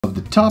Of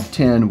the top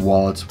 10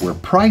 wallets where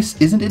price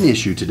isn't an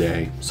issue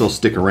today, so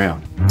stick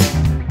around.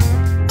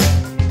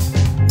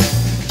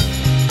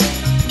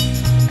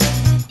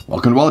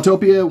 Welcome to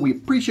Walletopia. We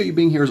appreciate you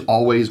being here as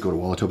always. Go to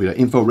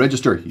walletopia.info,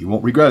 register. You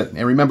won't regret it.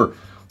 And remember,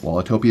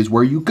 Walletopia is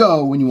where you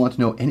go when you want to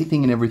know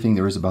anything and everything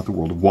there is about the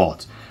world of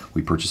wallets.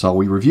 We purchase all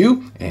we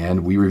review,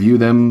 and we review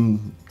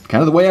them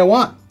kind of the way I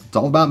want. It's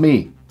all about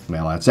me.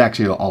 Well, it's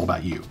actually all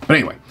about you. But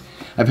anyway,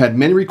 I've had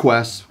many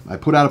requests. I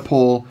put out a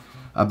poll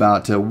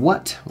about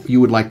what you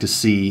would like to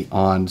see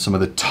on some of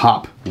the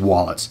top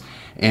wallets.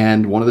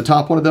 And one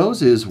of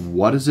those is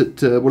what are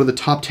the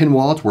top 10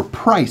 wallets where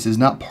price is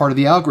not part of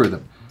the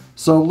algorithm?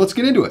 So let's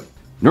get into it.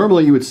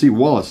 Normally you would see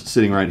wallets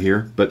sitting right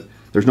here, but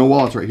there's no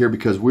wallets right here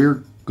because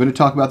we're going to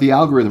talk about the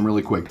algorithm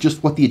really quick,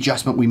 just what the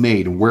adjustment we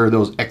made and where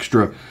those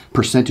extra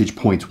percentage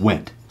points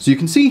went. So you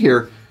can see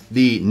here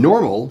the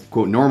normal,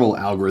 quote normal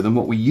algorithm,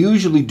 what we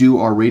usually do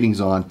our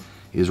ratings on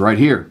is right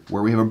here,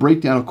 where we have a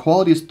breakdown of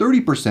quality is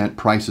 30%,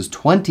 price is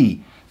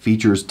 20,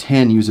 features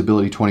 10,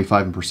 usability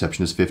 25, and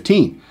perception is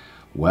 15.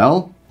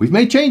 Well, we've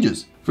made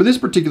changes. For this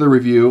particular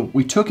review,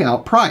 we took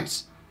out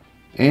price.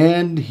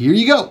 And here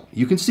you go.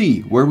 You can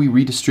see where we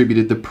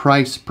redistributed the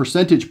price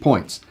percentage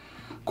points.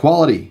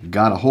 Quality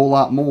got a whole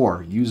lot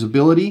more.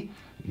 Usability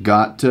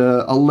got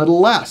a little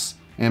less.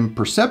 And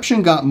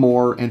perception got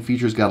more, and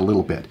features got a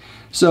little bit.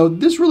 So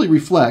this really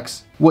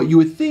reflects what you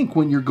would think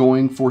when you're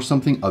going for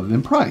something other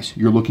than price.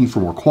 You're looking for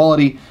more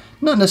quality,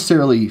 not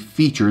necessarily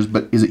features,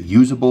 but is it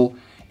usable?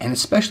 And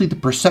especially the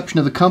perception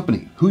of the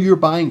company, who you're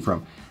buying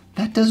from.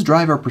 That does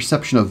drive our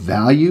perception of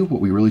value,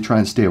 what we really try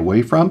and stay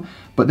away from,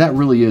 but that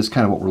really is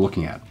kind of what we're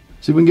looking at.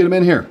 See if we can get them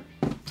in here.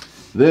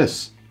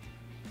 This,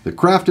 the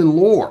Craft &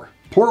 Lore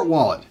Port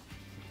Wallet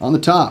on the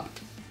top.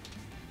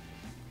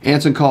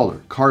 Anson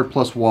Calder, Card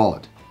Plus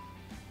Wallet.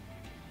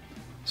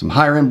 Some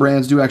higher end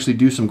brands do actually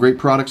do some great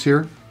products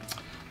here.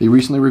 They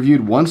recently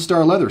reviewed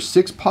Star Leathr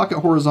 6-pocket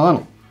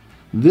horizontal.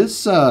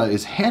 This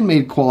is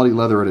handmade quality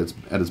leather at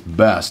its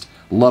best.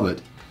 Love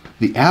it.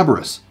 The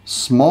Abrasus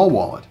small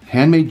wallet,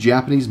 handmade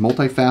Japanese,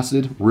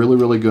 multifaceted, really,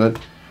 really good.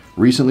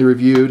 Recently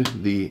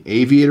reviewed the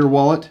Aviator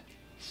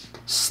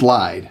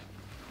Slide.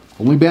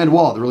 Only band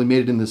wallet that really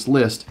made it in this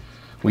list.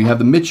 We have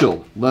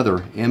the Leather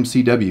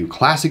MCW,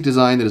 classic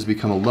design that has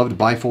become a loved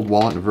bifold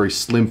wallet and a very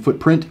slim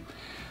footprint.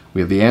 We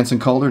have the Anson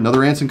Calder,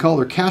 another Anson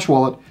Calder cash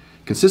wallet.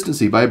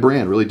 Consistency by a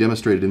brand really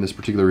demonstrated in this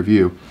particular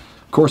review.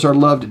 Of course, our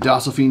loved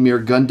Dutchman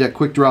mirror, Gundeck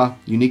Quickdraw,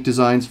 unique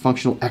designs,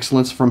 functional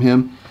excellence from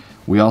him.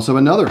 We also have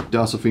another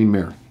Dutchman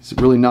mirror. It's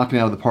really knocking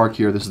it out of the park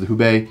here. This is the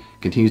Houbei,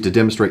 continues to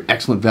demonstrate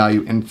excellent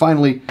value. And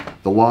finally,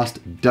 the lost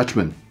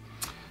Dutchman.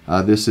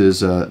 This is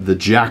the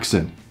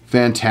Jackson,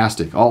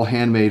 fantastic, all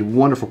handmade,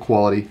 wonderful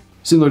quality.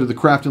 Similar to the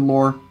Craft &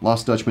 Lore,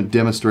 Lost Dutchman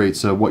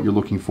demonstrates what you're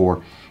looking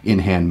for in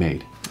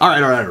handmade. All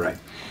right.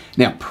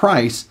 Now,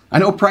 price. I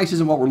know price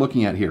isn't what we're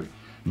looking at here,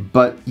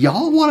 but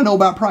y'all want to know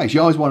about price. You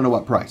always want to know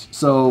about price.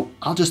 So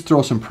I'll just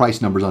throw some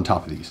price numbers on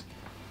top of these.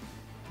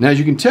 Now, as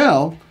you can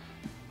tell,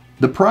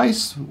 the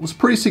price was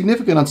pretty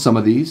significant on some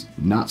of these,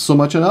 not so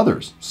much on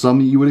others. Some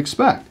you would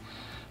expect.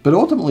 But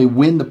ultimately,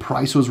 when the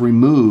price was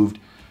removed,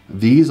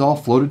 these all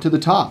floated to the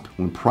top.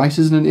 When price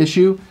isn't an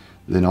issue,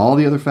 then all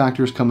the other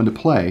factors come into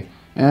play.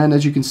 And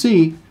as you can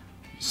see,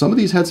 some of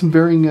these had some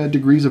varying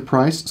degrees of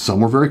price.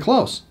 Some were very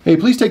close. Hey,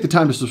 please take the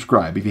time to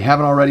subscribe. If you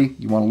haven't already,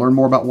 you want to learn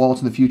more about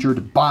wallets in the future,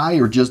 to buy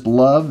or just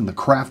love and the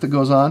craft that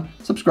goes on,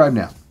 subscribe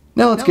now.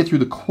 Now let's get through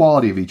the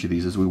quality of each of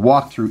these as we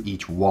walk through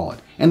each wallet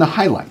and the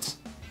highlights.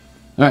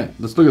 All right,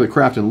 let's look at the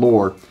Craft &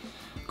 Lore.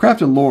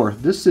 Craft & Lore,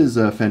 this is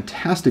a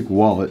fantastic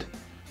wallet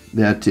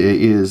that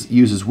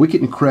uses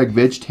Wickett & Craig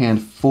veg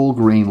tanned full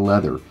grain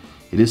leather.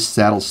 It is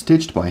saddle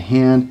stitched by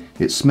hand.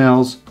 It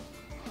smells,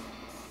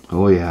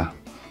 oh yeah.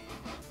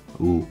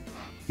 Ooh,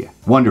 yeah,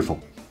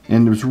 wonderful.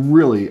 And there's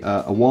really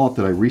a wallet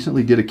that I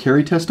recently did a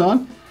carry test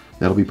on.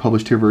 That'll be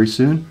published here very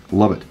soon.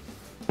 Love it.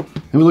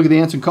 Then we look at the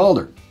Anson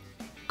Calder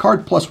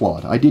Card Plus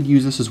wallet. I did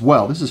use this as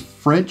well. This is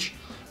French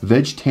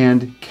veg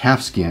tanned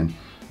calfskin.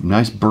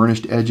 Nice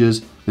burnished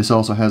edges. This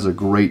also has a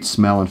great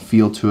smell and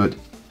feel to it.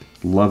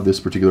 Love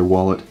this particular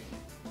wallet.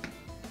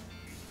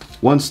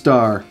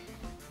 Star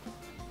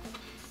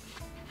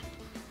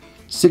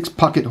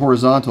 6-pocket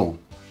horizontal.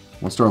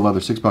 Star Leathr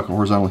 6-pocket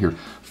horizontal here.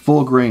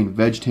 Full grain,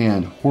 veg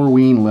tanned,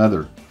 Horween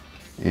leather.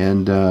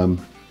 And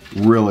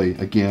really,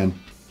 again,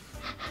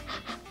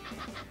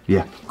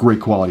 yeah, great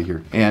quality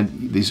here.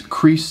 And these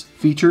crease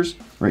features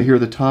right here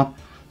at the top,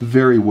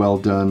 very well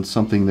done.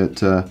 Something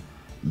that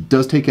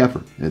does take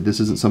effort. This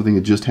isn't something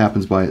that just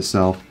happens by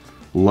itself.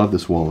 Love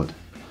this wallet.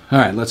 All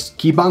right, let's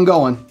keep on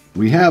going.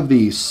 We have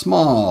the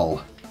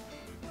small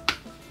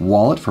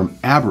wallet from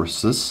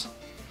Abrasus.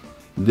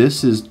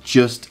 This is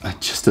just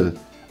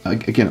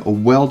again, a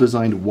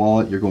well-designed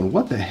wallet. You're going,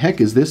 what the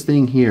heck is this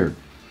thing here?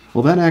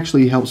 Well, that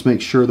actually helps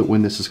make sure that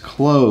when this is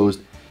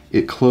closed,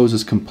 it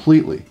closes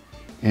completely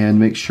and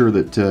make sure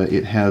that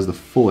it has the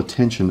full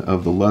attention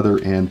of the leather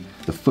and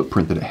the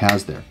footprint that it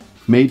has there.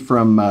 Made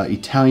from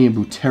Italian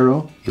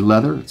Butero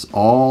leather. It's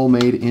all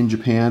made in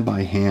Japan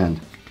by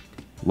hand.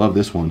 Love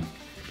this one.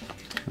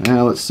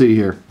 Now let's see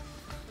here.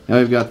 Now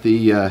we've got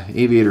the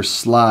Aviator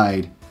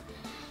Slide,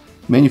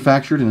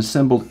 manufactured and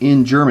assembled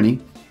in Germany.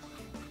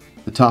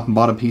 The top and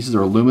bottom pieces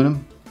are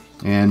aluminum,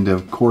 and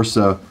of course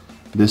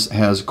this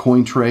has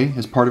coin tray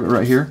as part of it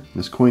right here.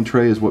 This coin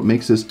tray is what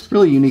makes this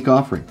really unique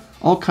offering.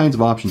 All kinds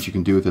of options you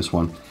can do with this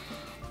one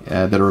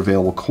that are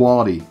available.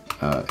 Quality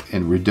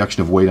and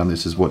reduction of weight on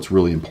this is what's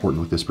really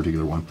important with this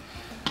particular one.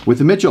 With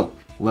the Mitchell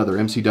Leather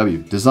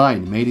MCW,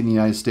 designed, made in the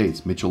United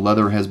States. Mitchell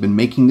Leather has been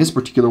making this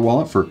particular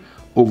wallet for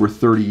over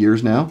 30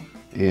 years now.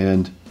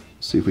 And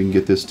see if we can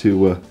get this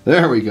to,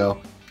 there we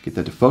go. Get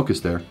that to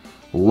focus there.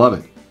 Love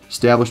it.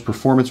 Established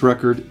performance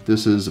record.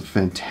 This is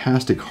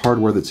fantastic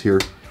hardware that's here.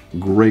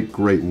 Great,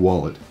 great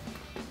wallet.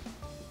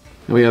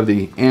 Then we have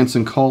the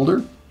Anson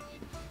Calder.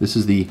 This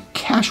is the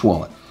cash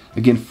wallet.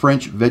 Again,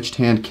 French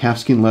veg-tanned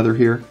calfskin leather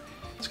here.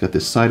 It's got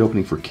this side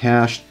opening for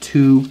cash,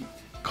 two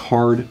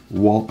card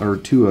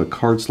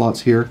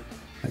slots here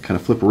that kind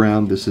of flip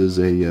around. This is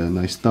a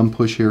nice thumb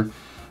push here.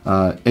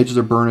 Edges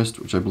are burnished,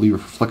 which I believe are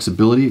for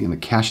flexibility in the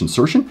cash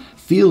insertion.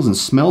 Feels and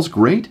smells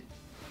great.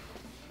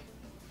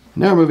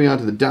 Now we're moving on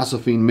to the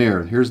Dasselfine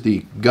mirror. Here's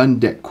the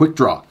Gundeck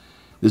Quickdraw.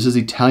 This is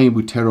Italian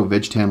Butero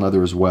veg-tan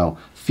leather as well.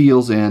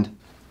 Feels and,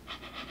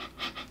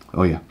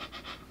 oh yeah,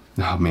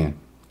 oh man,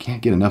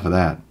 can't get enough of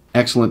that.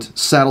 Excellent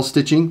saddle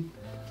stitching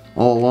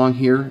all along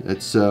here.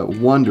 It's a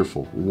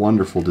wonderful,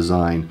 wonderful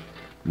design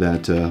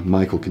that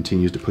Michael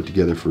continues to put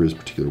together for his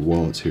particular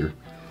wallets here.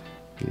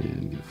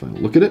 And get a final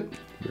look at it.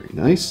 Very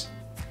nice.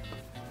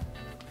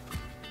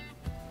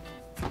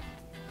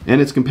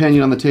 And its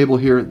companion on the table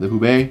here, the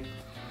Houbei,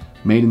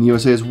 made in the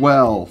USA as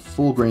well.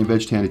 Full grain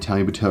veg-tan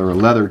Italian Butero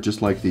leather,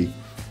 just like the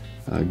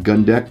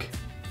Gundeck.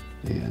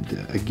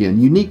 And again,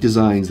 unique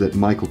designs that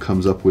Michael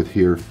comes up with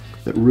here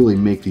that really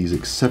make these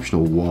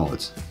exceptional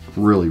wallets.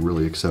 Really,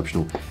 really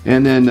exceptional.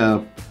 And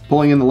then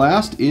pulling in the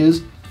last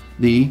is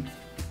the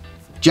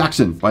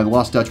Jackson by the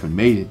Lost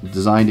Dutchman,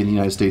 designed in the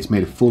United States,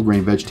 made of full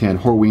grain veg-tan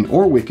Horween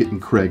or Wicket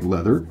and Craig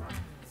leather.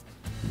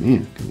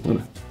 Man, got a lot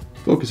of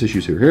focus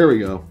issues here. Here we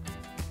go.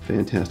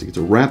 Fantastic. It's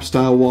a wrap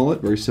style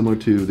wallet, very similar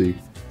to the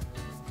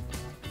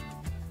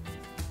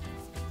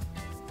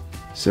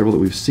several that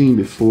we've seen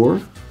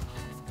before.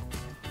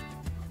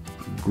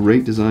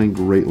 Great design,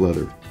 great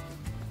leather.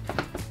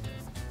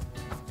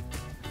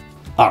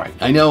 All right,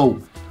 I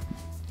know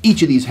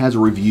each of these has a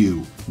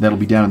review that'll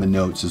be down in the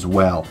notes as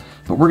well,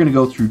 but we're gonna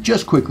go through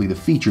just quickly the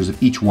features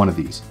of each one of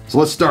these. So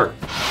let's start.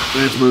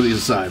 Let's move these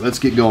aside. Let's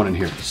get going in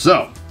here.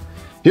 So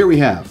here we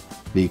have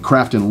the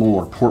Craft and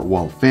Lore Port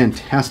Wallet.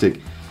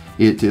 Fantastic.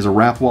 It is a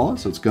wrap wallet,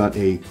 so it's got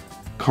a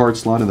card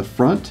slot in the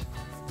front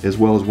as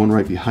well as one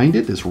right behind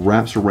it. This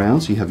wraps around,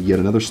 so you have yet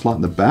another slot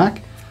in the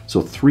back.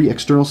 So 3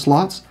 external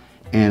slots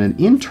and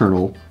an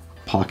internal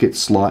pocket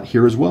slot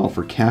here as well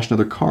for cash and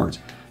other cards.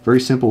 Very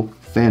simple,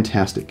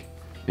 fantastic.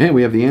 And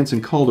we have the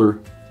Anson Calder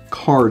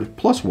Card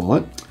Plus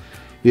wallet.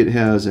 It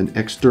has an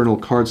external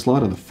card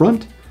slot on the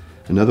front,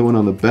 another one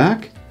on the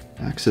back,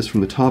 access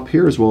from the top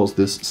here, as well as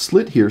this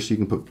slit here so you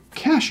can put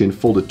cash in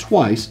folded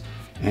twice.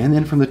 And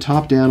then from the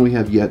top down we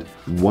have yet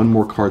one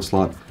more card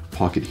slot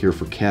pocket here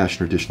for cash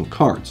and additional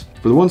cards.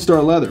 For the Star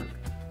Leathr,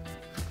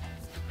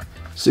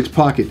 6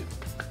 pocket,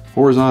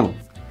 horizontal,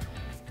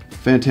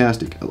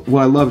 fantastic.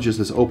 What I love is just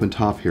this open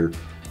top here.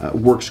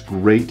 Works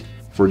great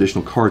for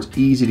additional cards,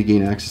 easy to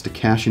gain access to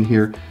cash in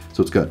here.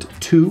 So it's got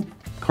 2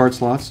 card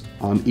slots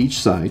on each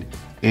side,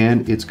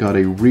 and it's got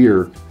a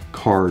rear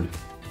card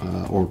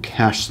or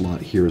cash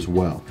slot here as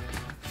well.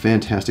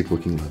 Fantastic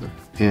looking leather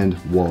and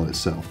wallet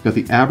itself. Got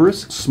the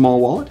Abrasus small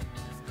wallet.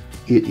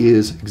 It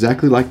is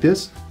exactly like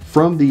this.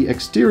 From the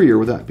exterior,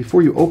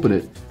 before you open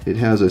it, it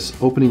has this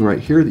opening right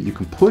here that you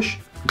can push.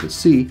 You can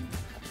see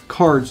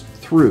cards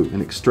through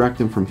and extract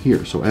them from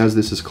here. So as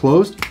this is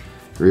closed,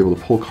 you're able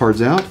to pull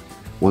cards out.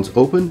 Once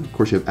open, of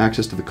course, you have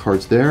access to the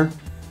cards there.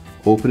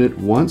 Open it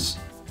once,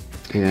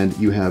 and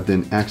you have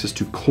then access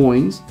to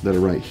coins that are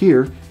right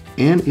here.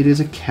 And it is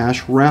a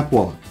cash wrap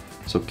wallet.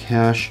 So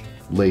cash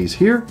lays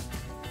here,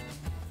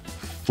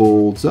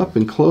 folds up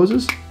and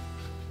closes.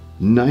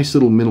 Nice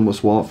little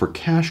minimalist wallet for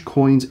cash,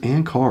 coins,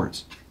 and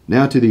cards.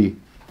 Now to the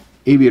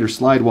Aviator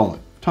Slide wallet.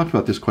 Talked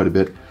about this quite a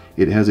bit.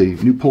 It has a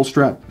new pull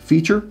strap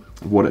feature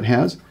of what it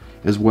has,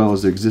 as well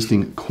as the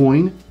existing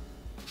coin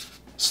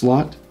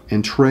slot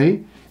and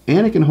tray,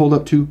 and it can hold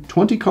up to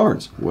 20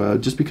 cards. Well,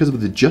 just because of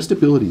the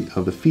adjustability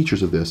of the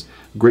features of this,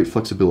 great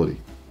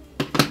flexibility.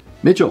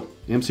 Mitchell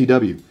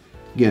MCW.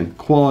 Again,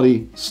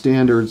 quality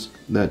standards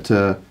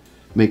that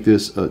make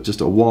this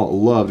just a wallet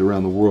loved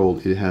around the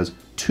world. It has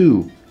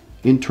 2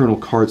 internal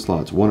card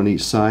slots, 1 on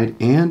each side,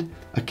 and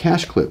a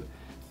cash clip.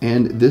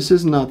 And this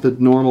is not the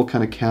normal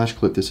kind of cash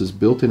clip. This is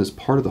built in as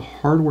part of the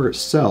hardware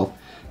itself,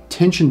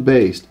 tension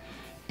based,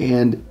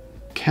 and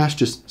cash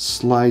just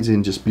slides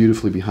in just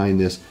beautifully behind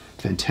this.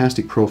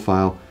 Fantastic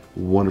profile,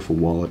 wonderful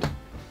wallet.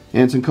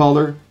 Anson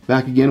Calder,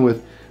 back again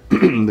with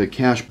the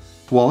cash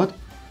wallet.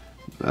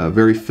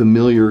 Very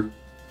familiar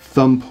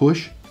thumb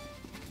push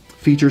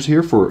features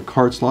here for a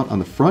card slot on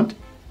the front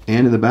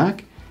and in the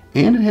back.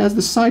 And it has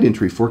the side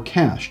entry for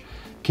cash.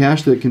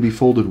 Cash that can be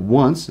folded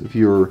once if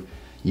you're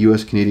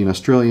US, Canadian,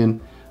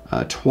 Australian,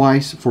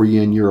 twice for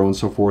yen, euro, and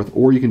so forth,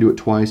 or you can do it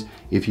twice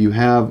if you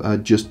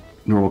have just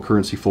normal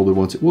currency folded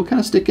once. It will kind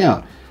of stick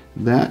out.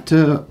 That,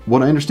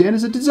 what I understand,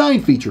 is a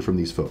design feature from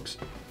these folks.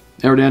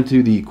 Now we're down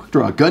to the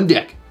Quickdraw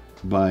Gundeck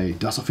by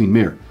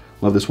Dutchman.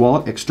 Love this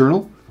wallet.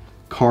 External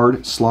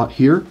card slot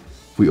here.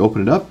 If we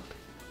open it up,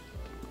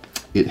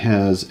 it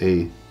has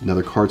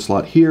another card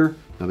slot here,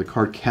 another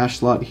card cash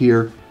slot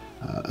here,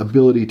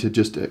 ability to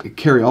just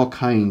carry all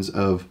kinds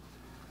of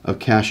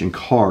cash and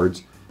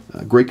cards.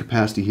 Great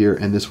capacity here,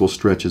 and this will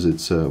stretch as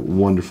it's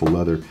wonderful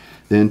leather.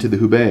 Then to the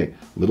Houbei,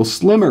 a little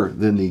slimmer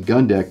than the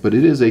Gundeck, but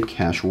it is a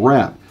cash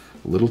wrap.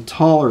 A little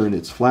taller in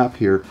its flap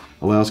here,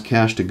 allows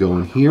cash to go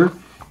in here,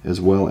 as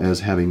well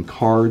as having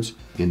cards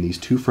in these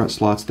two front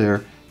slots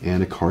there,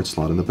 and a card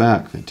slot in the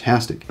back.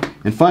 Fantastic.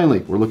 And finally,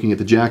 we're looking at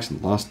the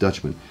Jackson Lost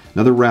Dutchman.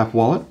 Another wrap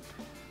wallet.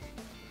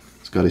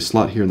 It's got a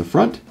slot here in the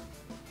front,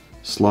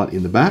 slot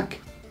in the back,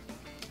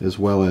 as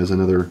well as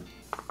another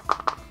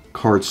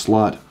card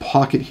slot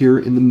pocket here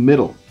in the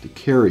middle to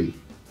carry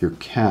your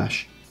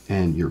cash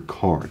and your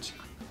cards.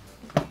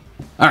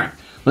 All right,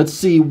 let's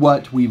see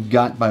what we've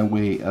got by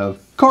way of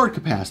card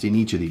capacity in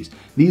each of these.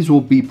 These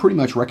will be pretty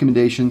much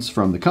recommendations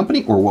from the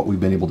company or what we've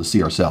been able to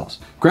see ourselves.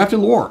 Craft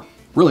and Lore,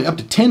 really up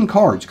to 10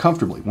 cards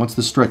comfortably once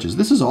this stretches.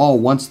 This is all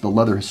once the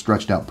leather has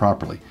stretched out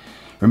properly.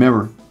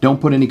 Remember,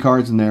 don't put any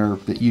cards in there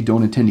that you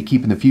don't intend to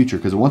keep in the future,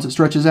 because once it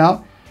stretches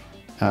out,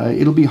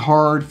 it'll be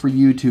hard for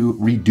you to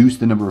reduce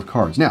the number of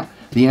cards. Now,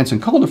 the Anson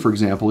Calder, for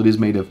example, it is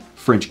made of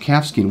French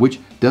calfskin, which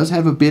does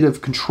have a bit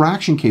of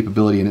contraction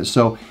capability in it.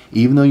 So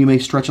even though you may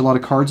stretch a lot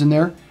of cards in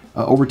there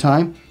over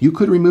time, you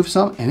could remove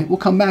some and it will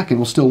come back and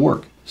will still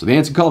work. So the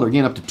Anson Calder,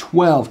 again, up to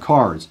 12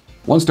 cards.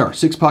 1 star,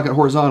 6-pocket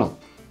horizontal.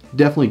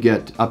 Definitely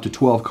get up to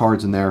 12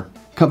 cards in there.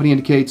 Company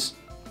indicates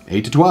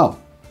 8 to 12.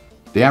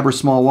 The Abrasus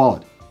small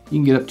wallet, you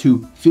can get up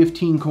to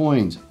 15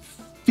 coins,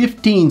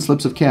 15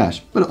 slips of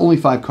cash, but only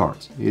 5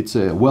 cards. It's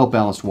a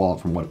well-balanced wallet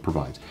from what it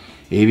provides.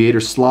 Aviator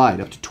Slide,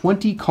 up to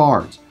 20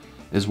 cards,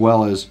 as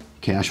well as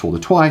cash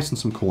folded twice and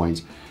some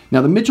coins.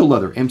 Now the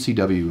Leather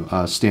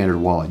MCW standard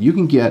wallet, you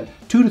can get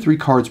 2 to 3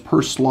 cards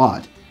per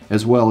slot,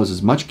 as well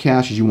as much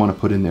cash as you want to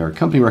put in there.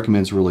 Company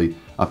recommends really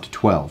up to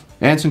 12.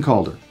 Anson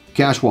Calder,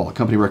 cash wallet,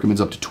 company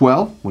recommends up to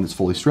 12 when it's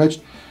fully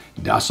stretched.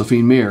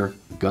 Dutchman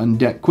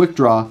Gundeck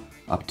Quickdraw,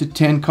 up to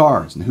 10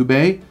 cards. And the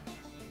Houbei,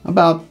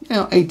 about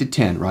 8 to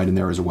 10 right in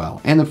there as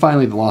well. And then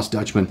finally the Lost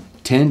Dutchman,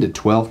 10 to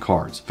 12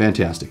 cards.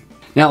 Fantastic.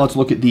 Now let's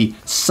look at the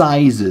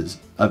sizes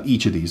of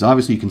each of these.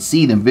 Obviously you can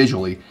see them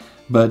visually,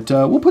 but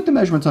we'll put the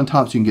measurements on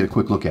top so you can get a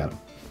quick look at them.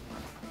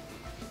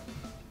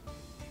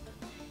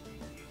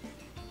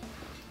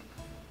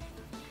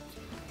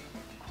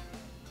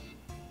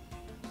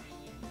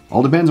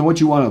 All depends on what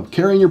you want to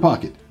carry in your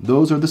pocket.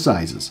 Those are the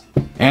sizes.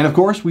 And of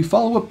course, we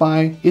follow it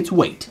by its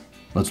weight.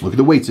 Let's look at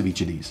the weights of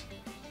each of these.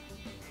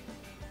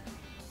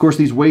 Of course,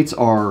 these weights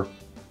are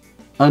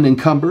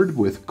unencumbered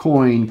with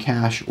coin,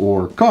 cash,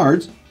 or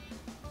cards.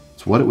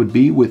 It's what it would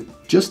be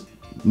with just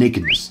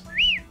nakedness.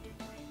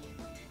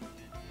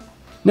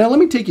 Now let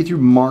me take you through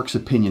Mark's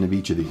opinion of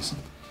each of these,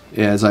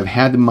 as I've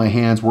had them in my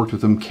hands, worked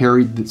with them,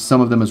 carried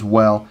some of them as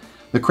well.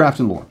 The Craft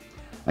and Lore.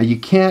 You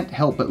can't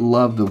help but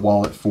love the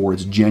wallet for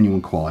its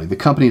genuine quality. The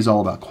company is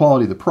all about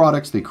quality of the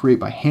products they create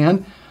by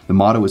hand. The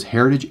motto is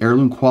heritage,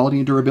 heirloom, quality,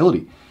 and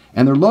durability.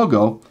 And their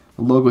logo,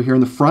 the logo here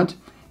in the front,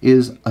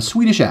 is a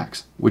Swedish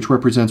axe, which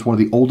represents one of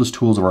the oldest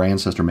tools of our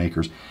ancestor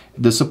makers.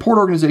 The support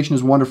organization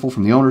is wonderful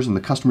from the owners, and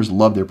the customers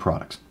love their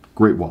products.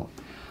 Great wallet.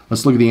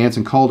 Let's look at the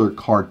Anson Calder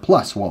Card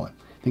Plus wallet.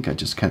 I think I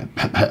just kind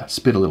of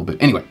spit a little bit.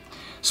 Anyway,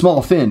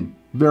 small, thin,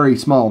 very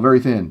small,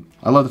 very thin.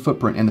 I love the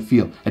footprint and the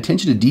feel.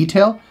 Attention to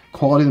detail,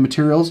 quality of the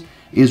materials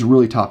is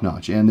really top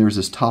notch. And there's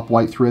this top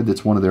white thread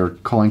that's one of their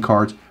calling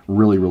cards.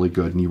 Really, really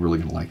good, and you're really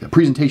gonna like that.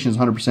 Presentation is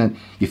 100%.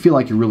 You feel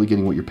like you're really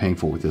getting what you're paying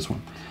for with this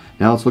one.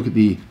 Now let's look at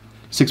the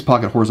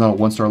 6-pocket horizontal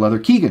 1-star leather.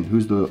 Keegan,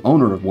 who's the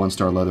owner of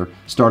 1-star leather,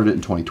 started it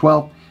in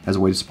 2012 as a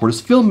way to support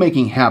his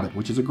filmmaking habit,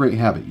 which is a great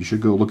habit. You should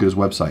go look at his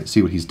website,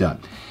 see what he's done.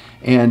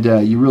 And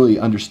you really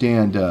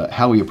understand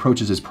how he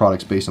approaches his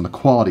products based on the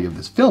quality of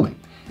this filming.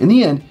 In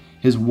the end,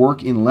 his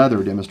work in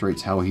leather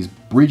demonstrates how he's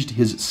bridged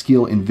his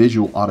skill in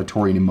visual,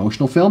 auditory, and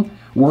emotional film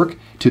work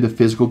to the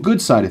physical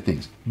goods side of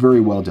things.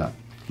 Very well done.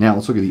 Now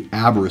let's look at the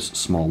Abrasus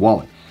small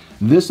wallet.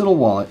 This little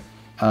wallet,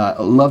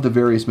 love the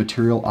various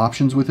material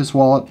options with this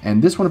wallet,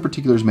 and this one in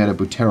particular is made of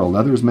Butero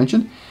leather, as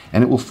mentioned,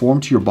 and it will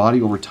form to your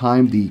body over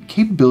time. The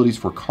capabilities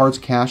for cards,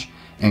 cash,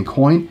 and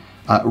coin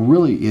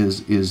really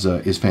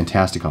is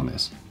fantastic on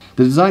this.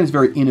 The design is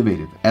very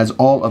innovative, as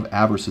all of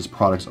Abrasus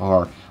products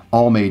are,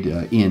 all made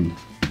in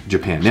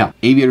Japan. Now,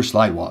 Aviator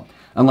Slide wallet.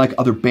 Unlike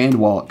other band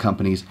wallet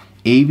companies,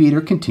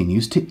 Aviator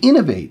continues to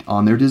innovate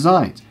on their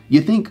designs.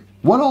 You think,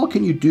 what all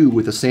can you do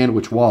with a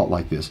sandwich wallet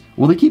like this?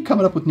 Well, they keep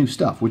coming up with new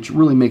stuff, which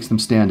really makes them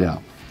stand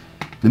out.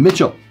 The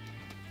Mitchell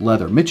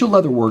Leather. Mitchell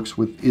Leather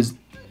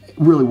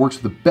really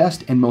works with the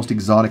best and most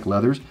exotic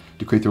leathers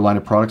to create their line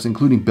of products,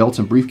 including belts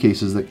and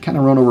briefcases that kind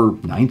of run over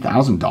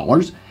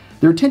 $9,000.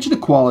 Their attention to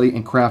quality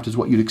and craft is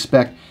what you'd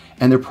expect,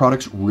 and their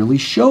products really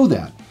show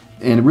that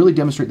and really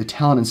demonstrate the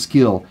talent and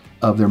skill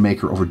of their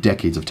maker over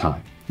decades of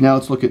time. Now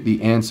let's look at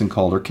the Anson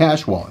Calder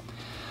cash wallet.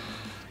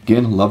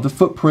 Again, love the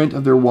footprint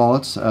of their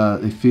wallets.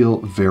 They feel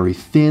very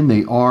thin,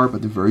 they are,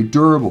 but they're very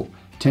durable.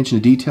 Attention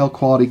to detail,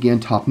 quality, again,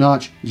 top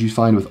notch, as you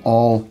find with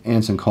all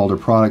Anson Calder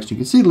products. You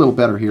can see it a little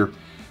better here,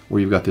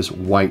 where you've got this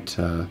white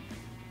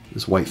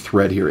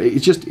thread here.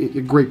 It's just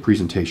a great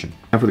presentation.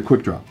 Now for the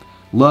Quickdraw.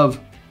 Love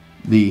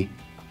the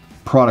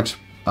products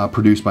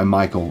produced by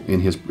Michael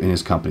in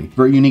his company.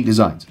 Very unique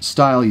designs.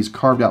 Style he's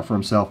carved out for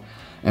himself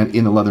and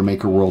in the leather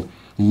maker world.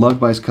 Loved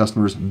by his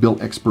customers,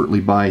 built expertly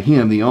by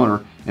him, the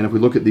owner. And if we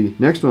look at the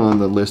next one on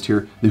the list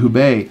here, the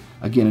Houbei,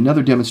 again,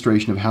 another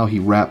demonstration of how he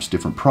wraps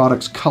different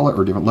products,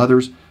 different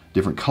leathers,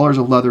 different colors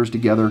of leathers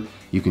together.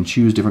 You can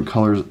choose different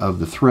colors of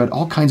the thread,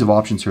 all kinds of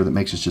options here that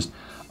makes this just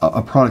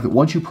a product that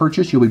once you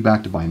purchase, you'll be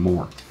back to buy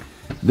more.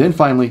 Then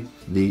finally,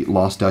 the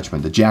Lost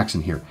Dutchman, the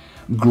Jackson here.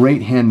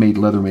 Great handmade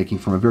leather making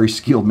from a very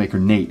skilled maker,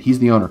 Nate. He's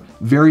the owner,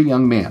 very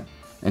young man,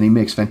 and he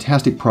makes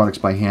fantastic products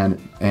by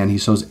hand, and he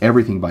sews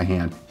everything by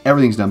hand.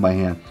 Everything's done by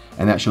hand,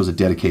 and that shows a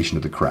dedication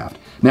to the craft.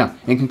 Now,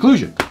 in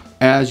conclusion,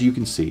 as you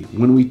can see,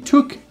 when we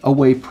took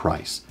away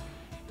price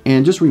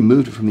and just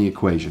removed it from the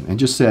equation and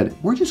just said,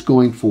 we're just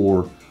going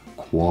for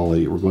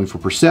quality, we're going for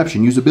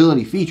perception,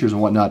 usability, features,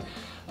 and whatnot,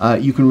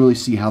 you can really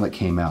see how that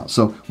came out.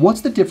 So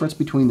what's the difference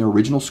between the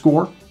original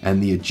score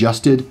and the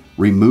adjusted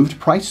removed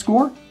price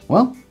score?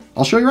 Well,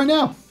 I'll show you right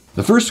now.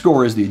 The first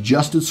score is the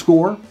adjusted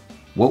score,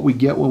 what we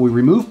get when we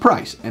remove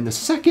price. And the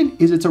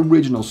second is its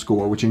original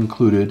score, which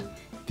included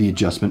the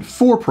adjustment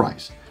for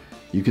price.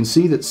 You can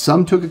see that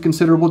some took a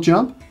considerable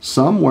jump,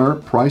 some where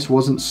price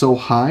wasn't so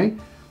high,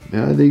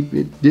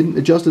 it didn't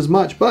adjust as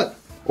much, but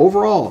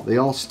overall, they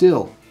all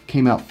still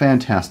came out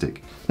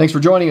fantastic. Thanks for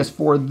joining us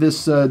for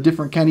this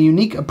different kind of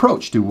unique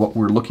approach to what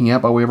we're looking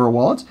at by way of our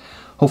wallets.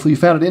 Hopefully you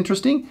found it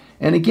interesting.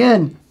 And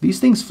again, these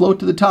things float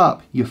to the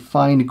top. You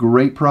find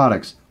great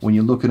products when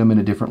you look at them in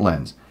a different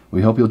lens.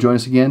 We hope you'll join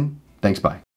us again. Thanks, bye.